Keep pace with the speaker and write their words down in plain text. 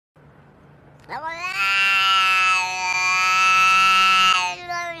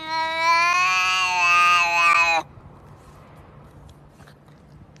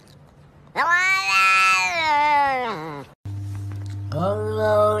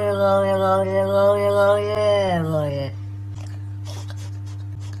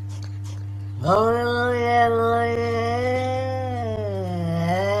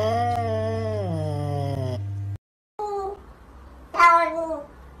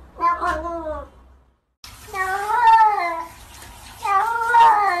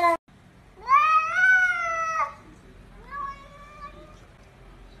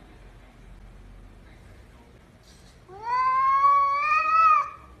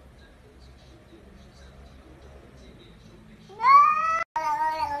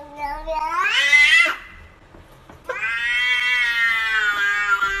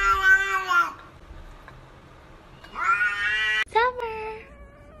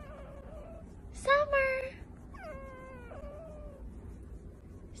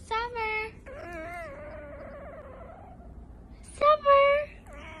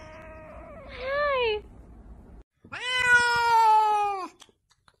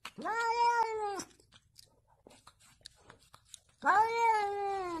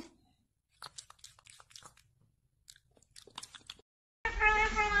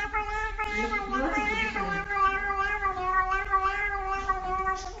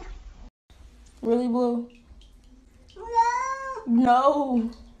Really, Blue? No. No.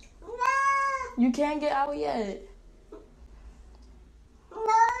 No. You can't get out yet. No.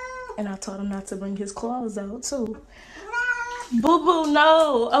 And I told him not to bring his claws out, too. No. Boo-boo,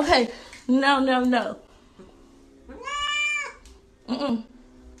 no. Okay. No. No. Mm-mm.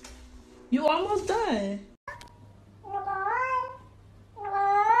 You almost done.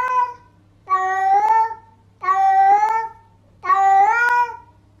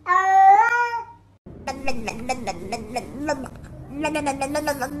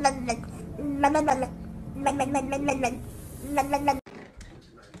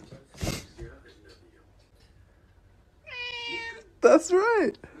 That's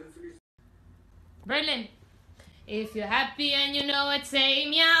right. Berlin, if you're happy and you know it, say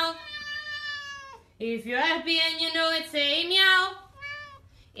meow. If you're happy and you know it, say meow.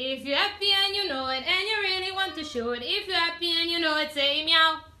 If you're happy and you know it and you really want to show it, if you're happy and you know it, say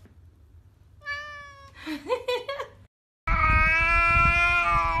meow.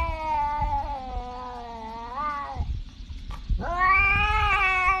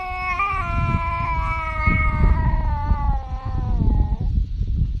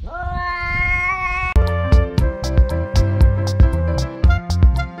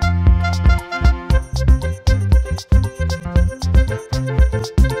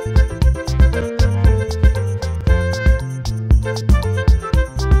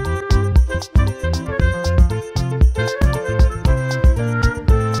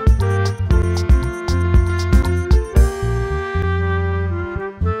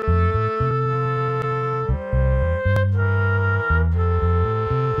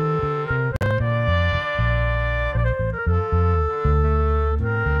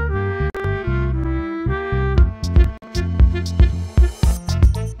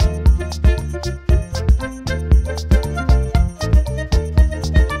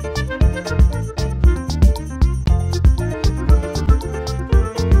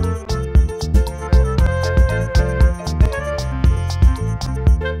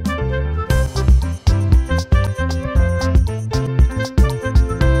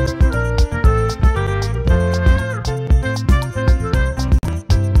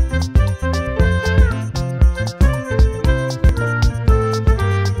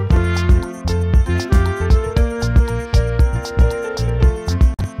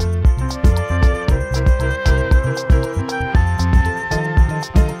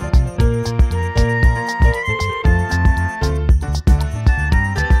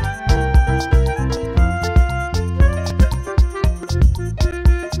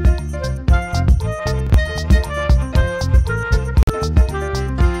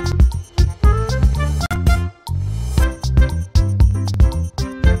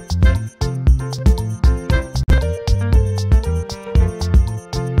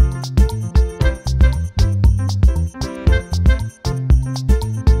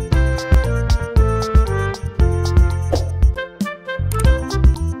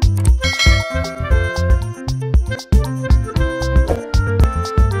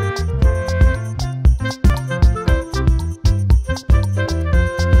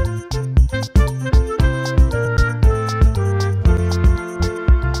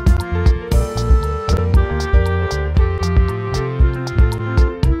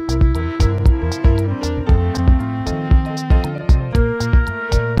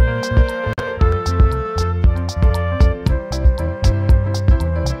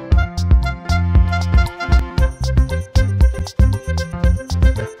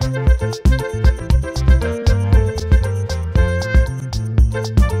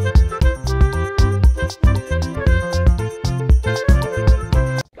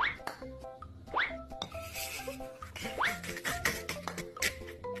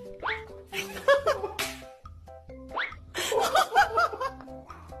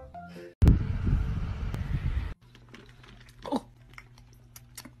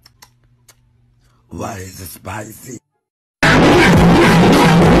 Why is it spicy?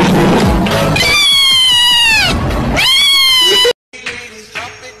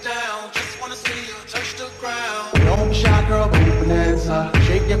 Don't be shy, girl, be bonanza.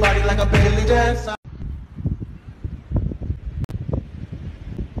 Shake your body like a belly dancer.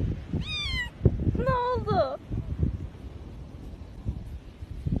 Ne oldu?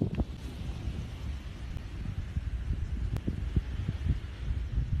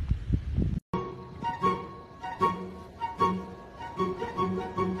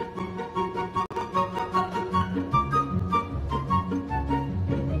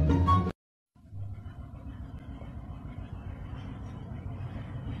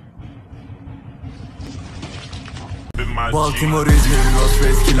 Baltimore, İzmir, Los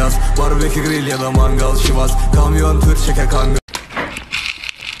Fes, Kilas, barbekü grill ya da mangal, şivas, kamyon, tır çeker kamyon.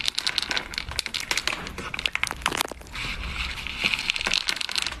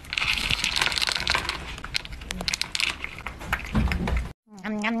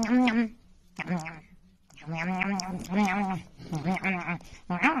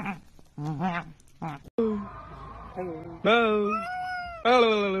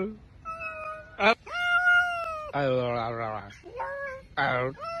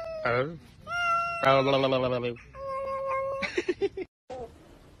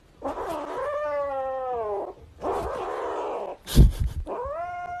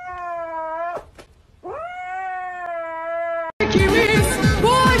 İkimiz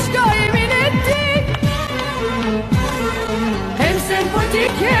bu aşka emin ettik. Hem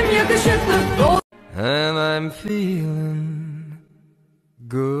sempatik hem yakışıklı. And I'm feeling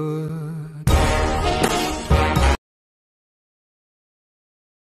good.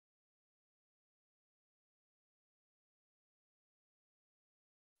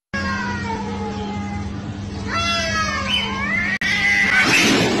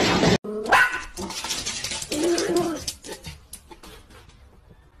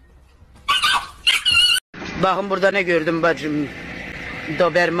 Bakın burada ne gördüm bacım.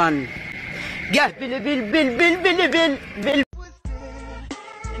 Doberman. Gel bil bil bil bil bil bil bil.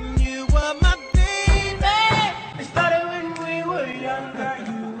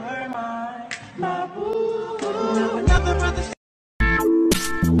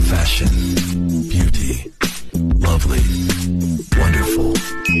 Fashion, beauty, lovely, wonderful.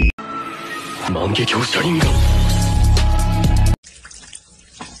 万華鏡車輪眼